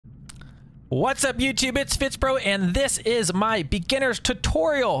What's up YouTube, it's FitzBro, and this is my beginner's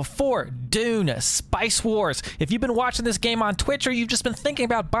tutorial for Dune Spice Wars. If you've been watching this game on Twitch or you've just been thinking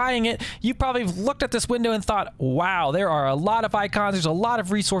about buying it, you probably looked at this window and thought, wow, there are a lot of icons, there's a lot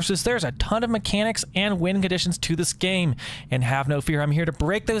of resources, there's a ton of mechanics and win conditions to this game. And have no fear, I'm here to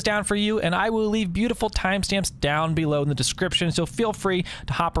break those down for you, and I will leave beautiful timestamps down below in the description, so feel free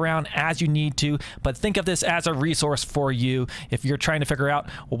to hop around as you need to, but think of this as a resource for you if you're trying to figure out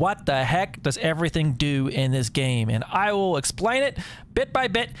what the heck does everything do in this game. And I will explain it bit by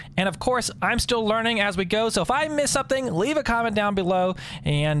bit, and of course I'm still learning as we go, so if I miss something, leave a comment down below,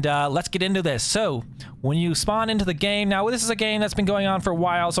 and let's get into this. So when you spawn into the game, now this is a game that's been going on for a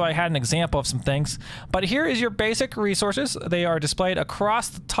while, so I had an example of some things, but here is your basic resources. They are displayed across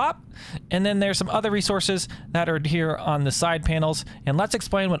the top, and then there's some other resources that are here on the side panels, and let's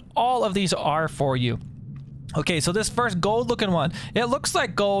explain what all of these are for you. Okay, so this first gold looking one, it looks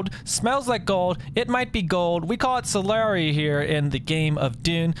like gold, smells like gold, it might be gold. We call it Solari here in the game of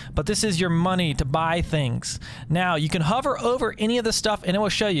Dune, but this is your money to buy things. Now, you can hover over any of the stuff and it will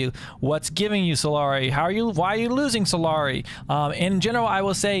show you what's giving you Solari, why are you losing Solari. In general, I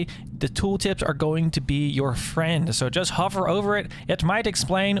will say the tooltips are going to be your friend, so just hover over it. It might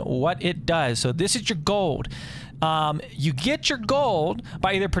explain what it does. So this is your gold. You get your gold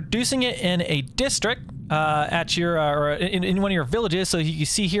by either producing it in a district, at your or in one of your villages. So you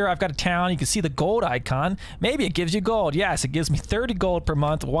see here I've got a town, you can see the gold icon. Maybe it gives you gold. Yes, it gives me 30 gold per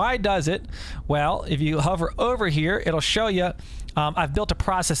month. Why does it? Well, if you hover over here, it'll show you I've built a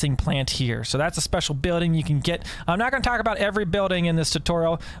processing plant here, so that's a special building you can get. I'm not going to talk about every building in this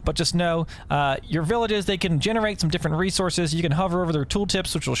tutorial, but just know your villages, they can generate some different resources. You can hover over their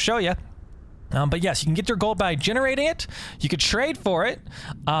tooltips, which will show you. But yes, you can get your gold by generating it, you could trade for it,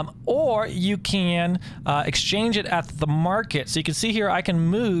 or you can exchange it at the market. So you can see here I can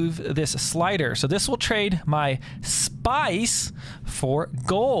move this slider. So this will trade my spice for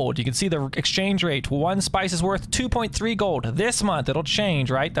gold. You can see the exchange rate. One spice is worth 2.3 gold. This month it'll change,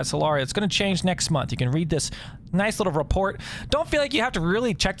 right? That's Solari. It's going to change next month. You can read this nice little report. Don't feel like you have to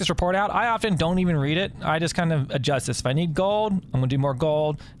really check this report out. I often don't even read it. I just kind of adjust this. If I need gold, I'm going to do more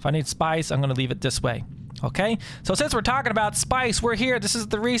gold. If I need spice, I'm going to leave it this way. Okay, so since we're talking about spice, we're here. This is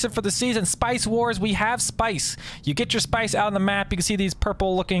the reason for the season, Spice Wars. We have spice. You get your spice out on the map. You can see these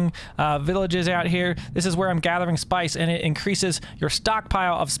purple looking villages out here. This is where I'm gathering spice, and it increases your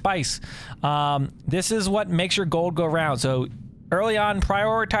stockpile of spice. This is what makes your gold go round. So early on,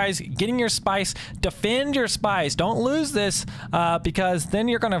 prioritize getting your spice, defend your spice. Don't lose this because then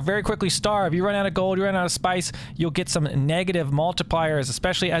you're going to very quickly starve. You run out of gold, you run out of spice, you'll get some negative multipliers,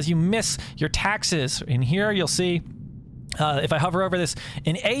 especially as you miss your taxes. In here, you'll see if I hover over this,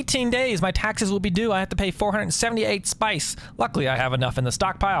 in 18 days, my taxes will be due. I have to pay 478 spice. Luckily, I have enough in the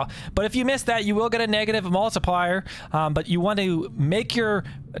stockpile. But if you miss that, you will get a negative multiplier. But you want to make your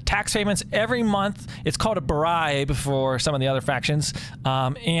tax payments every month. It's called a bribe for some of the other factions.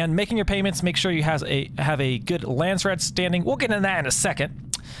 And making your payments, make sure you have a good Landsraad Standing. We'll get into that in a second.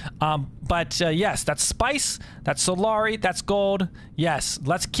 Yes, that's spice, that's Solari, that's gold. Yes,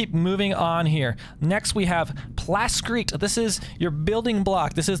 let's keep moving on here. Next we have Plascrete. This is your building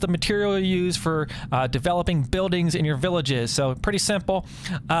block. This is the material you use for developing buildings in your villages. So pretty simple.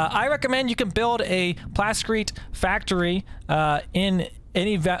 I recommend you can build a Plascrete factory in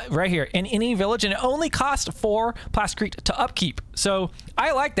right here in any village, and it only costs 4 Plascrete to upkeep. So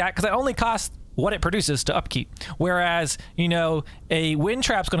I like that because it only costs what it produces to upkeep. Whereas, you know, a wind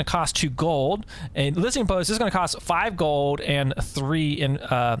trap's going to cost 2 gold. A listening post is going to cost 5 gold and 3 in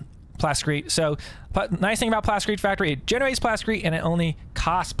Plascrete. So, nice thing about Plascrete Factory, it generates Plascrete and it only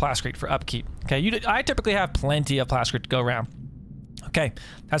costs Plascrete for upkeep. Okay, I typically have plenty of Plascrete to go around. Okay,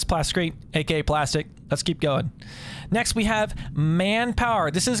 that's Plascrete, aka plastic. Let's keep going. Next, we have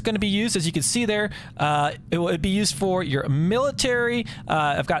Manpower. This is going to be used, as you can see there, it will be used for your military.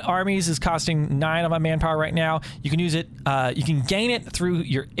 I've got armies is costing 9 of my manpower right now. You can use it, you can gain it through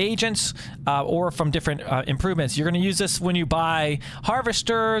your agents or from different improvements. You're going to use this when you buy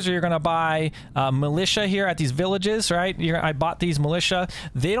harvesters, or you're going to buy militia here at these villages, right? I bought these militia.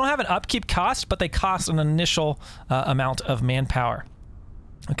 They don't have an upkeep cost, but they cost an initial amount of manpower.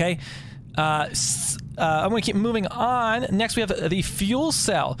 Okay. I'm going to keep moving on. Next, we have the fuel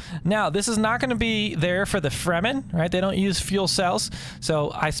cell. Now, this is not going to be there for the Fremen, right? They don't use fuel cells.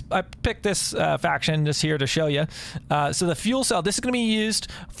 So I picked this faction just here to show you. So the fuel cell, this is going to be used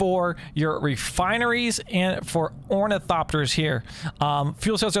for your refineries and for ornithopters here.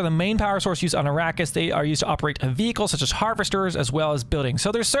 Fuel cells are the main power source used on Arrakis. They are used to operate vehicles such as harvesters as well as buildings.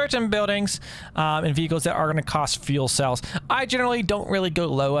 So there's certain buildings and vehicles that are going to cost fuel cells. I generally don't really go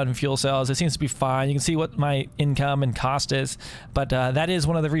low on fuel cells. It seems to be fine. You can see what my income and cost is, but that is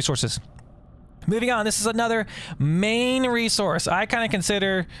one of the resources. Moving on, this is another main resource. I kind of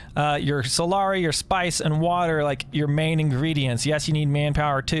consider your Solari, your spice, and water like your main ingredients. Yes, you need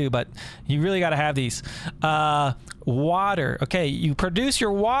manpower too, but you really got to have these. Water. Okay, you produce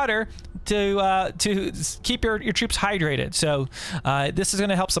your water to keep your troops hydrated. So this is going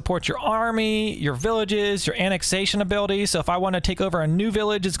to help support your army, your villages, your annexation abilities. So if I want to take over a new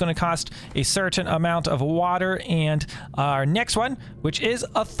village, it's going to cost a certain amount of water. And our next one, which is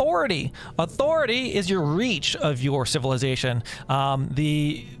authority. Authority is your reach of your civilization.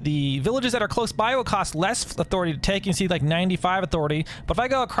 The villages that are close by will cost less authority to take. You can see like 95 authority. But if I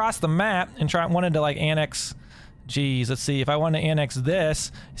go across the map and wanted to like annex, geez, let's see, if I want to annex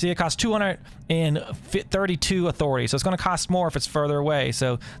this, see it costs 232 authority, so it's going to cost more if it's further away.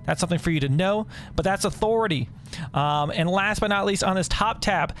 So that's something for you to know, but that's authority. And last but not least on this top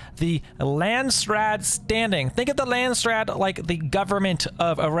tab, the Landsraad Standing. Think of the Landsraad like the government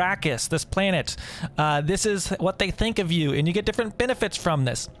of Arrakis, this planet. This is what they think of you, and you get different benefits from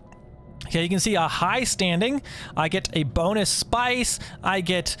this. Okay, you can see a high standing. I get a bonus spice. I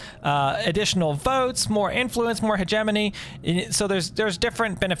get additional votes, more influence, more hegemony. So there's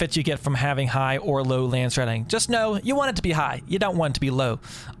different benefits you get from having high or low Landsraading. Just know you want it to be high. You don't want it to be low.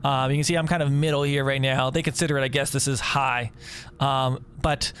 You can see I'm kind of middle here right now. They consider it, I guess, this is high.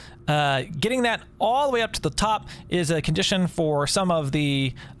 But getting that all the way up to the top is a condition for some of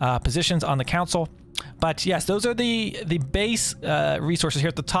the positions on the council. But yes, those are the base resources here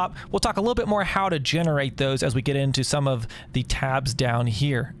at the top. We'll talk a little bit more how to generate those as we get into some of the tabs down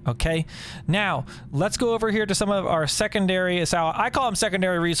here. Okay, now let's go over here to some of our secondary, so I call them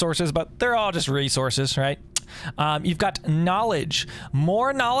secondary resources, but they're all just resources, right? You've got knowledge.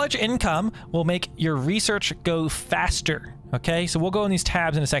 More knowledge income will make your research go faster. Okay, so we'll go in these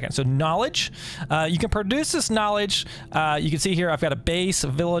tabs in a second. So knowledge, you can produce this knowledge. You can see here I've got a base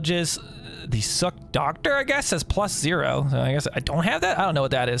of villages. The Suck Doctor, I guess, says +0. So I guess I don't have that. I don't know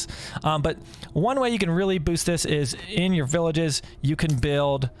what that is. But one way you can really boost this is in your villages. You can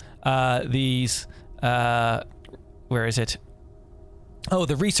build these. Where is it? Oh,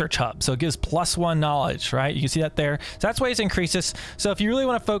 the research hub. So it gives +1 knowledge, right? You can see that there. So that's ways to increase this. So if you really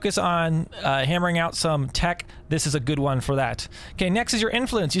want to focus on hammering out some tech, this is a good one for that. Okay, next is your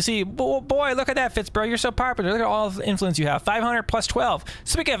influence. You see, boy, look at that, FitzBro. You're so popular. Look at all the influence you have. 500 + 12.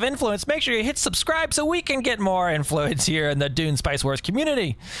 Speaking of influence, make sure you hit subscribe so we can get more influence here in the Dune Spice Wars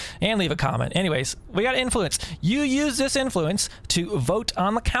community. And leave a comment. Anyways, we got influence. You use this influence to vote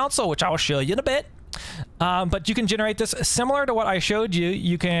on the council, which I will show you in a bit. But you can generate this similar to what I showed you.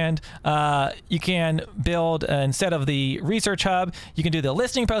 You can build instead of the research hub, you can do the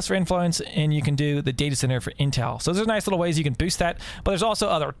listening post for influence, and you can do the data center for intel. So there's nice little ways you can boost that. But there's also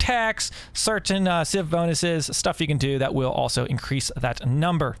other techs, certain civ bonuses, stuff you can do that will also increase that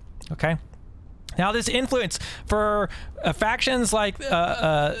number. Okay. Now this influence for factions like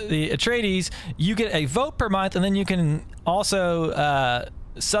the Atreides, you get a vote per month, and then you can also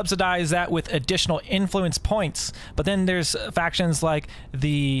subsidize that with additional influence points. But then there's factions like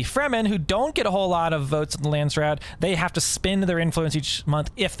the Fremen who don't get a whole lot of votes in the Landsraad. They have to spend their influence each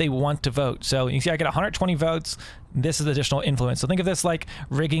month if they want to vote. So you see I get 120 votes. This is additional influence. So think of this like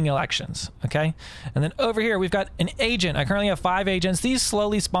rigging elections, okay? And then over here we've got an agent. I currently have 5 agents. These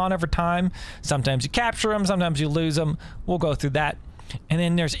slowly spawn over time. Sometimes you capture them, sometimes you lose them. We'll go through that. And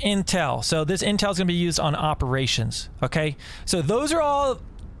then there's intel. So this intel is going to be used on operations. Okay. So those are all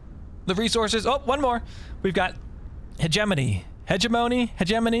the resources. Oh, one more. We've got hegemony.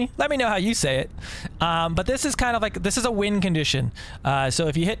 Hegemony. Let me know how you say it. But this is kind of like, this is a win condition. So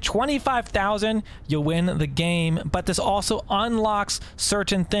if you hit 25,000, you'll win the game. But this also unlocks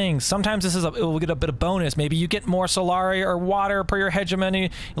certain things. Sometimes this is it will get a bit of bonus. Maybe you get more Solari or water per your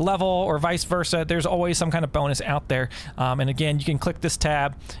hegemony level, or vice versa. There's always some kind of bonus out there. And again, you can click this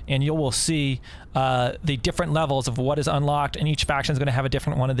tab and you will see the different levels of what is unlocked, and each faction is going to have a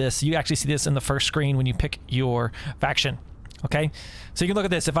different one of this. You actually see this in the first screen when you pick your faction. Okay, so you can look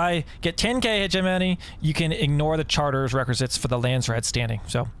at this. If I get 10k hegemony, you can ignore the charter's requisites for the Landsraad Standing.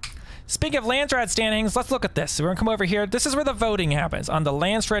 So speaking of Landsraad standings, let's look at this. So we're going to come over here. This is where the voting happens on the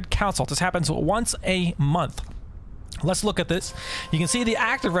Landsraad Council. This happens once a month. Let's look at this. You can see the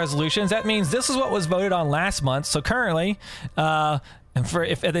active resolutions. That means this is what was voted on last month. So currently,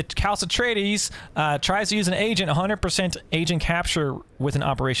 if the Council Atreides tries to use an agent, 100% agent capture with an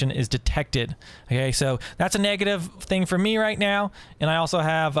operation is detected. Okay, so that's a negative thing for me right now. And I also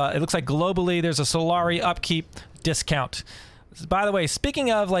have, it looks like globally there's a Solari upkeep discount. By the way, speaking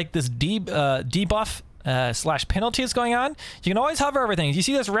of like this debuff slash penalties going on, you can always hover over things. You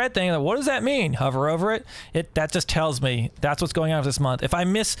see this red thing, what does that mean? Hover over it. That just tells me that's what's going on this month. If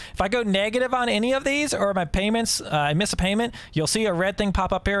I go negative on any of these or my payments, I miss a payment, you'll see a red thing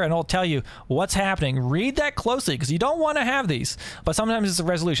pop up here and it'll tell you what's happening. Read that closely because you don't want to have these, but sometimes it's a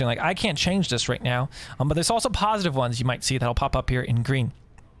resolution. Like I can't change this right now, but there's also positive ones you might see that'll pop up here in green.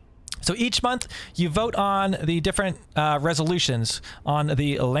 So each month you vote on the different resolutions on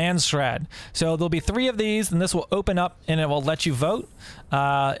the Landsraad. So there'll be 3 of these, and this will open up and it will let you vote.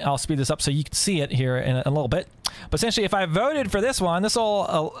 I'll speed this up so you can see it here in a little bit. But essentially, if I voted for this one, this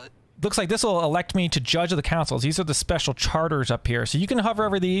will looks like this will elect me to judge of the councils. These are the special charters up here. So you can hover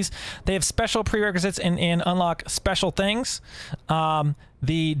over these. They have special prerequisites and unlock special things.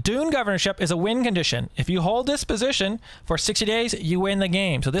 The Dune governorship is a win condition. If you hold this position for 60 days, you win the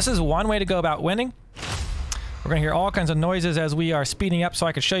game. So this is one way to go about winning. We're going to hear all kinds of noises as we are speeding up so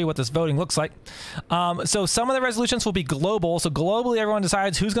I can show you what this voting looks like. So some of the resolutions will be global. So globally, everyone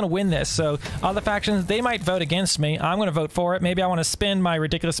decides who's going to win this. So other factions, they might vote against me. I'm going to vote for it. Maybe I want to spend my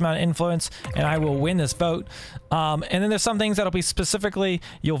ridiculous amount of influence and I will win this vote. And then there's some things that'll be specifically,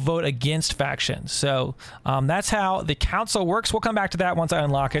 you'll vote against factions. So that's how the council works. We'll come back to that once I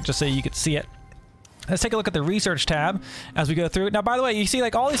unlock it, just so you can see it. Let's take a look at the research tab as we go through. Now, by the way, you see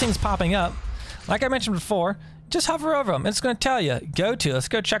like all these things popping up. Like I mentioned before, just hover over them. It's going to tell you, let's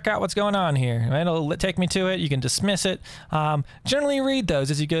go check out what's going on here. Right? It'll take me to it. You can dismiss it. Generally read those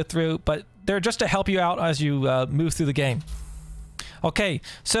as you go through, but they're just to help you out as you move through the game. Okay,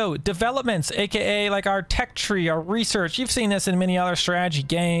 so developments, aka like our tech tree, our research. You've seen this in many other strategy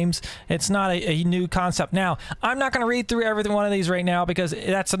games. It's not a new concept. Now, I'm not going to read through every one of these right now because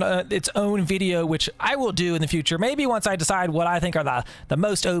that's its own video, which I will do in the future. Maybe once I decide what I think are the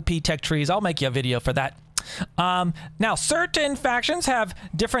most OP tech trees, I'll make you a video for that. Now, certain factions have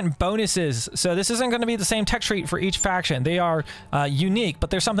different bonuses, so this isn't going to be the same tech tree for each faction. They are unique, but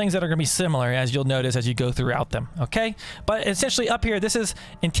there's some things that are going to be similar, as you'll notice as you go throughout them, okay? But essentially up here, this is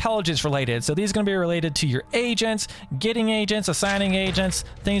intelligence related, so these are going to be related to your agents, getting agents, assigning agents,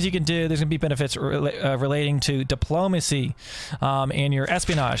 things you can do. There's going to be benefits relating to diplomacy and your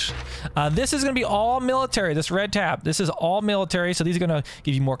espionage. This is going to be all military, this red tab. This is all military, so these are going to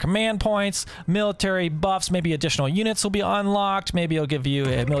give you more command points, military buffs, maybe additional units will be unlocked, maybe it'll give you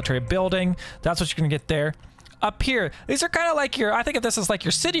a military building. That's what you're going to get there. Up here, these are kind of like I think of this as like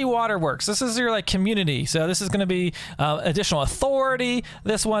your city waterworks. This is your like community. So this is going to be additional authority.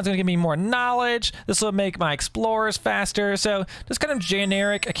 This one's going to give me more knowledge. This will make my explorers faster. So just kind of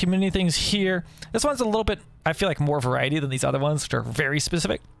generic community things here. This one's a little bit, I feel like, more variety than these other ones, which are very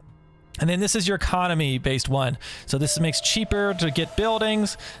specific. And then this is your economy-based one. So this makes cheaper to get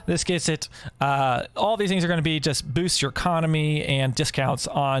buildings. This gets it. All these things are going to be just boost your economy and discounts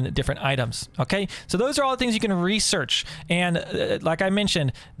on different items. Okay, so those are all the things you can research. And like I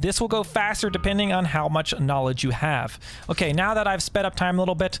mentioned, this will go faster depending on how much knowledge you have. Okay, now that I've sped up time a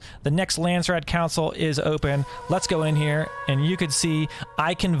little bit, the next Landsraad Council is open. Let's go in here, and you could see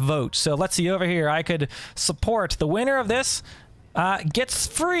I can vote. So let's see over here. I could support the winner of this. Gets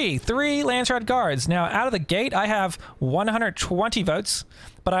free 3 Landsraad guards. Now, out of the gate, I have 120 votes,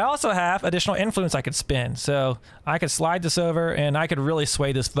 but I also have additional influence I could spend. So I could slide this over, and I could really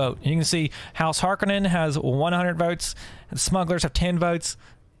sway this vote. And you can see House Harkonnen has 100 votes, and Smugglers have 10 votes.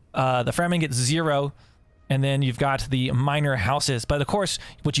 The Fremen gets 0, and then you've got the minor houses. But of course,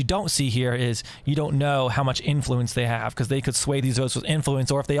 what you don't see here is you don't know how much influence they have, because they could sway these votes with influence,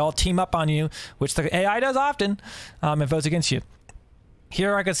 or if they all team up on you, which the AI does often, and votes against you.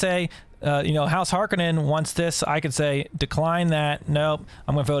 Here I could say, you know, House Harkonnen wants this. I could say, decline that. Nope,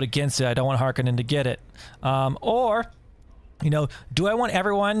 I'm going to vote against it. I don't want Harkonnen to get it. Or, you know, do I want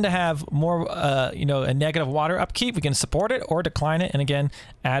everyone to have more, you know, a negative water upkeep? We can support it or decline it, and again,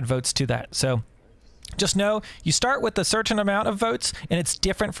 add votes to that. So just know you start with a certain amount of votes, and it's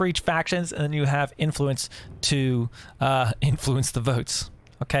different for each factions, and then you have influence to influence the votes.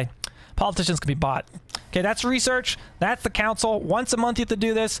 Okay. Politicians can be bought. Okay, that's research. That's the council. Once a month you have to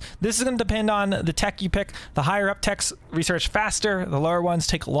do this. This is going to depend on the tech you pick. The higher up techs research faster. The lower ones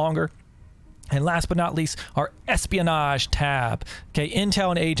take longer. And last but not least, our espionage tab. Okay, intel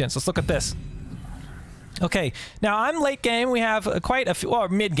and agents. Let's look at this. Okay, now I'm late game. We have quite a few, or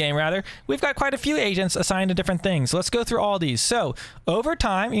mid game rather. We've got quite a few agents assigned to different things. So let's go through all these. So over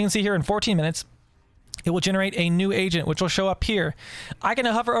time, you can see here in 14 minutes, it will generate a new agent, which will show up here. I can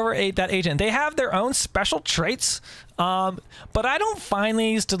hover over that agent. They have their own special traits, but I don't find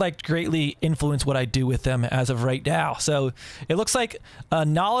these to like greatly influence what I do with them as of right now. So it looks like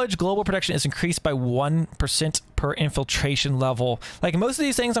knowledge global protection is increased by 1% per infiltration level. Like most of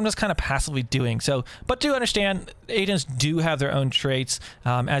these things, I'm just kind of passively doing. So, but do understand, agents do have their own traits.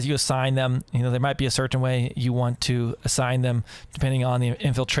 As you assign them, you know, there might be a certain way you want to assign them depending on the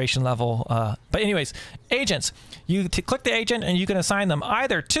infiltration level. But anyways, agents, you click the agent and you can assign them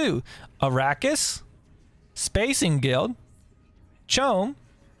either to Arrakis, Spacing Guild, Chome,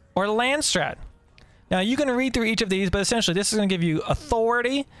 or Landsraad. Now you can read through each of these, but essentially this is going to give you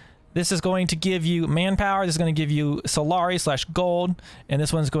authority. This is going to give you manpower. This is going to give you Solari / gold. And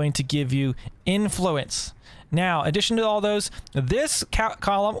this one's going to give you influence. Now, in addition to all those, this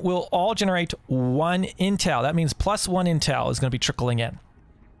column will all generate 1 intel. That means +1 intel is going to be trickling in.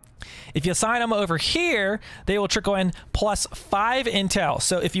 If you assign them over here, they will trickle in +5 intel.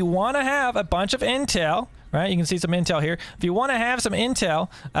 So if you want to have a bunch of intel, right? You can see some intel here. If you want to have some intel,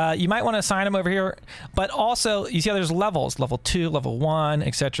 you might want to assign them over here. But also, you see how there's levels, level 2, level 1,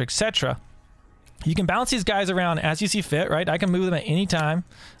 etc., etc. You can bounce these guys around as you see fit, right? I can move them at any time.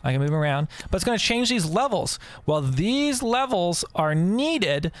 I can move them around, but it's going to change these levels. Well, these levels are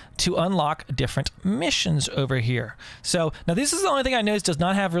needed to unlock different missions over here. So now this is the only thing I noticed does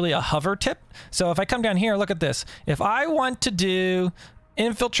not have really a hover tip. So if I come down here, look at this. If I want to do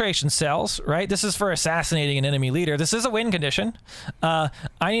infiltration cells, right? This is for assassinating an enemy leader. This is a win condition. I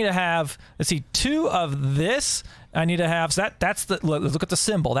need to have, let's see, 2 of this. I need to have, so that's the, look at the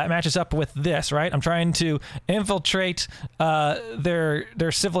symbol. That matches up with this, right? I'm trying to infiltrate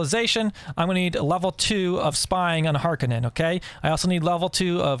their civilization. I'm going to need level 2 of spying on Harkonnen, okay? I also need level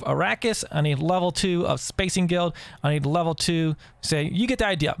 2 of Arrakis. I need level 2 of Spacing Guild. I need level 2, say, you get the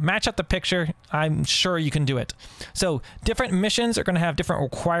idea. Match up the picture. I'm sure you can do it. So different missions are going to have different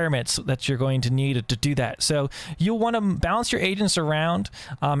requirements that you're going to need to do that. So you'll want to balance your agents around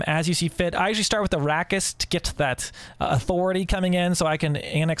as you see fit. I usually start with Arrakis to get to that authority coming in so I can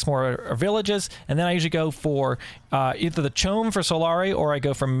annex more villages, and then I usually go for either the Chome for Solari or I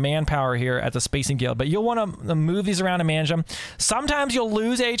go for Manpower here at the Spacing Guild. But you'll want to move these around and manage them. Sometimes you'll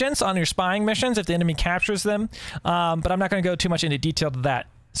lose agents on your spying missions if the enemy captures them, but I'm not going to go too much into detail to that.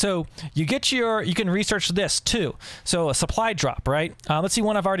 So you get your, you can research this too. So a supply drop, right? Let's see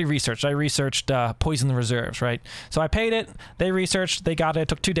one I've already researched. I researched poison the reserves, right? So I paid it, they researched, they got it, it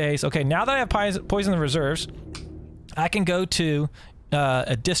took 2 days. Okay, now that I have poison the reserves, I can go to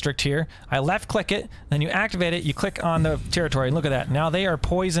a district here. I left click it, then you activate it, you click on the territory, and look at that. Now they are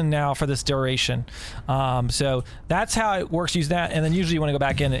poisoned now for this duration. So that's how it works. Use that, and then usually you want to go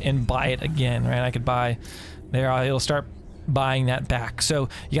back in and buy it again, right? I could buy there, it'll start buying that back. So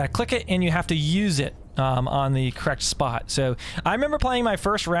you got to click it and you have to use it on the correct spot. So I remember playing my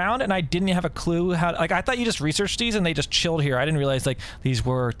first round and I didn't have a clue how, like, I thought you just researched these and they just chilled here. I didn't realize like these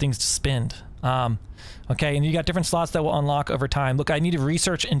were things to spend. Okay, and you got different slots that will unlock over time. Look, I need a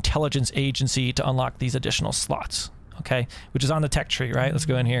research intelligence agency to unlock these additional slots. Okay, which is on the tech tree, right? Let's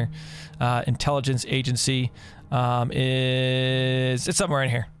go in here. Intelligence agency it's somewhere in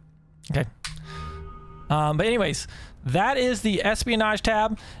here. Okay. But anyways, that is the espionage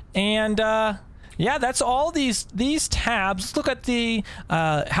tab, and yeah, that's all these tabs. Let's look at the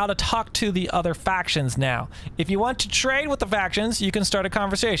how to talk to the other factions now. If you want to trade with the factions, you can start a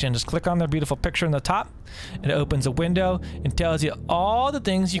conversation. Just click on their beautiful picture in the top. It opens a window and tells you all the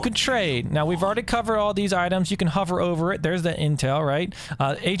things you can trade. Now, we've already covered all these items. You can hover over it. There's the intel, right?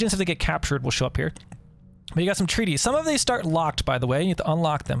 Agents, if they get captured, will show up here. But you got some treaties. Some of these start locked, by the way. You have to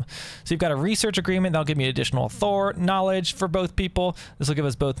unlock them. So you've got a research agreement. That'll give me additional knowledge for both people. This will give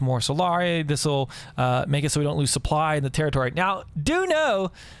us both more Solari. This will make it so we don't lose supply in the territory. Now, do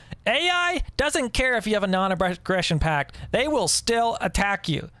know, AI doesn't care if you have a non-aggression pact. They will still attack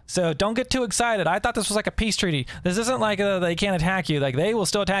you. So don't get too excited. I thought this was like a peace treaty. This isn't like they can't attack you. Like, they will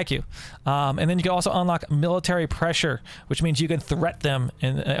still attack you. And then you can also unlock military pressure, which means you can threat them.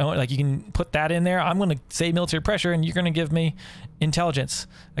 And like, you can put that in there. I'm going to say military pressure, and you're going to give me intelligence.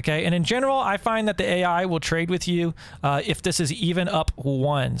 Okay. And in general, I find that the AI will trade with you if this is even up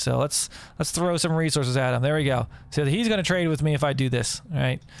 1. So let's throw some resources at him. There we go. So he's going to trade with me if I do this. All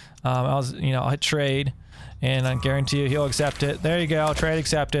right. I'll hit trade. and I guarantee you he'll accept it. There you go, trade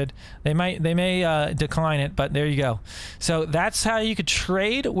accepted. They may decline it, but there you go. So that's how you could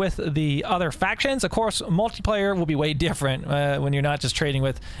trade with the other factions. Of course, multiplayer will be way different when you're not just trading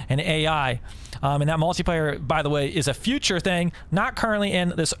with an AI. And that multiplayer, by the way, is a future thing, not currently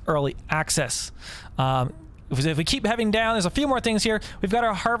in this early access. If we keep heading down, there's a few more things here. We've got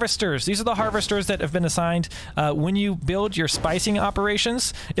our harvesters. These are the harvesters that have been assigned when you build your spicing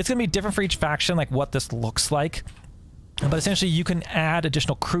operations. It's going to be different for each faction, like what this looks like. But essentially, you can add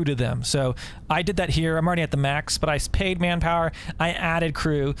additional crew to them. So I did that here. I'm already at the max, but I paid manpower. I added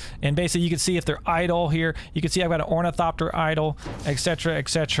crew. And basically, you can see if they're idle here. You can see I've got an ornithopter idle, etc.,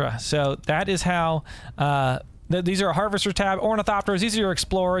 etc. So that is how... these are a harvester tab, ornithopters, these are your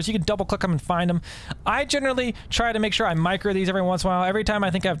explorers. You can double click them and find them. I generally try to make sure I micro these every once in a while. Every time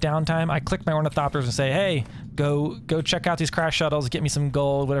I think I have downtime, I click my ornithopters and say, hey, go check out these crash shuttles, get me some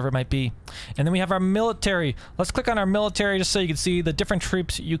gold, whatever it might be. And then we have our military. Let's click on our military just so you can see the different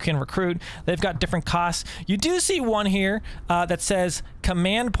troops you can recruit. They've got different costs. You do see one here that says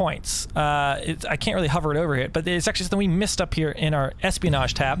command points. I can't really hover it over here, but it's actually something we missed up here in our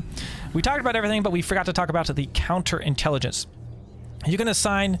espionage tab. We talked about everything, but we forgot to talk about the counterintelligence. You can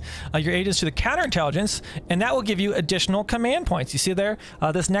assign your agents to the counterintelligence, and that will give you additional command points. You see there?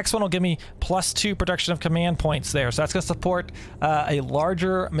 This next one will give me +2 production of command points there. So that's going to support a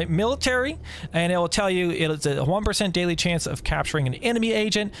larger military, and it will tell you it's a 1% daily chance of capturing an enemy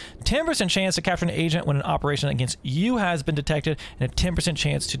agent, 10% chance to capture an agent when an operation against you has been detected, and a 10%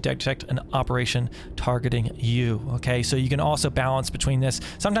 chance to detect an operation targeting you. Okay, so you can also balance between this.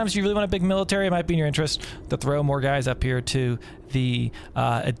 Sometimes if you really want a big military, it might be in your interest to throw more guys up here to the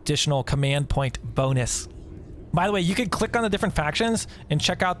additional command point bonus. By the way, you can click on the different factions and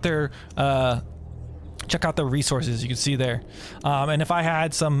check out their resources. You can see there. And if I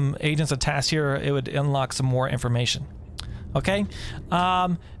had some agents attached here, it would unlock some more information. Okay.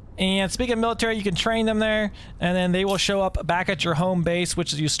 And speaking of military, you can train them there, and then they will show up back at your home base,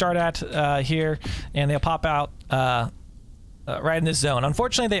 which you start at here, and they'll pop out right in this zone.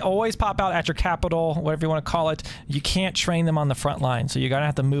 Unfortunately, they always pop out at your capital, whatever you want to call it. You can't train them on the front line, so you're going to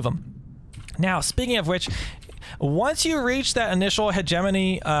have to move them. Now, speaking of which, once you reach that initial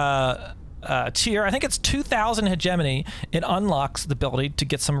hegemony tier, I think it's 2,000 hegemony, it unlocks the ability to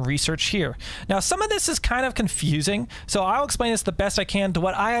get some research here. Now, some of this is kind of confusing, so I'll explain this the best I can to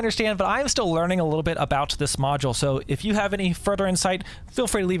what I understand, but I'm still learning a little bit about this module, so if you have any further insight, feel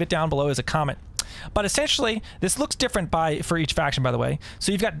free to leave it down below as a comment. But essentially, this looks different for each faction, by the way.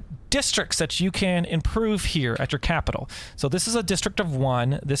 So you've got districts that you can improve here at your capital. So this is a district of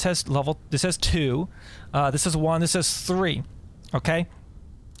 1. This has 2. This is 1. This is 3. Okay.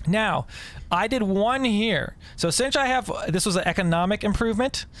 Now, I did 1 here. So essentially, this was an economic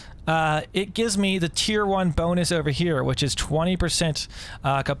improvement. It gives me the tier 1 bonus over here, which is 20%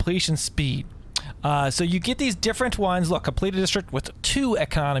 completion speed. So you get these different ones. Look, complete a district with 2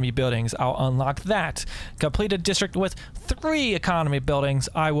 economy buildings, I'll unlock that. Complete a district with 3 economy buildings,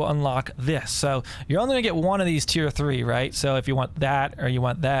 I will unlock this. So you're only gonna get 1 of these tier 3, right? So if you want that, or you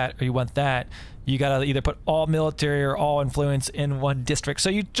want that, or you want that, you gotta either put all military or all influence in 1 district.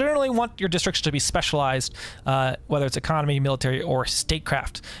 So you generally want your districts to be specialized, whether it's economy, military, or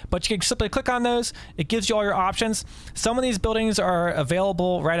statecraft. But you can simply click on those. It gives you all your options. Some of these buildings are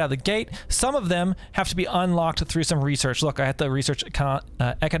available right out of the gate. Some of them have to be unlocked through some research. Look, I had to research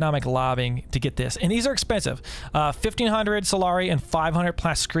economic lobbying to get this. And these are expensive. 1,500 Solari and 500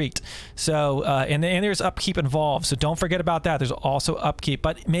 Plascrete. So, and there's upkeep involved. So don't forget about that. There's also upkeep.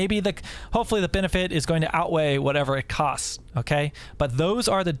 But maybe hopefully the benefit is going to outweigh whatever it costs. Okay, but those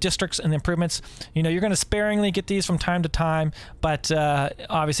are the districts and the improvements. You know, you're going to sparingly get these from time to time, but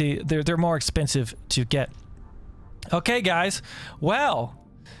obviously they're more expensive to get. Okay, guys. Well,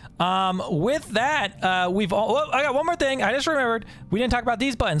 with that, I got one more thing. I just remembered we didn't talk about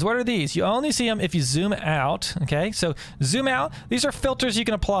these buttons. What are these? You only see them if you zoom out. Okay, so zoom out. These are filters you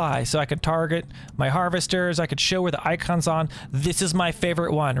can apply. So I could target my harvesters. I could show where the icon's on. This is my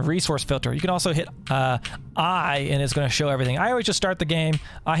favorite one, resource filter. You can also hit I, and it's going to show everything. I always just start the game.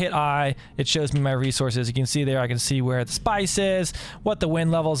 I hit I. It shows me my resources. You can see there. I can see where the spice is, what the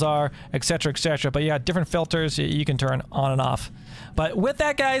wind levels are, etc., etc. But you got different filters you can turn on and off. But with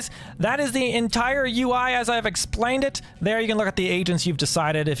that, guys, that is the entire UI as I've explained it. There you can look at the agents you've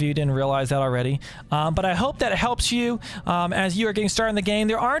decided if you didn't realize that already. But I hope that it helps you as you are getting started in the game.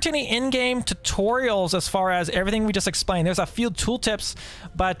 There aren't any in-game tutorials as far as everything we just explained. There's a few tooltips,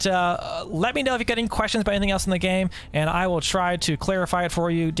 but let me know if you've got any questions about anything else in the game, and I will try to clarify it for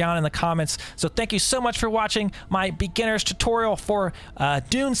you down in the comments. So thank you so much for watching my beginner's tutorial for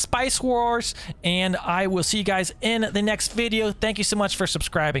Dune Spice Wars, and I will see you guys in the next video. Thank you so much for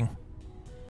subscribing.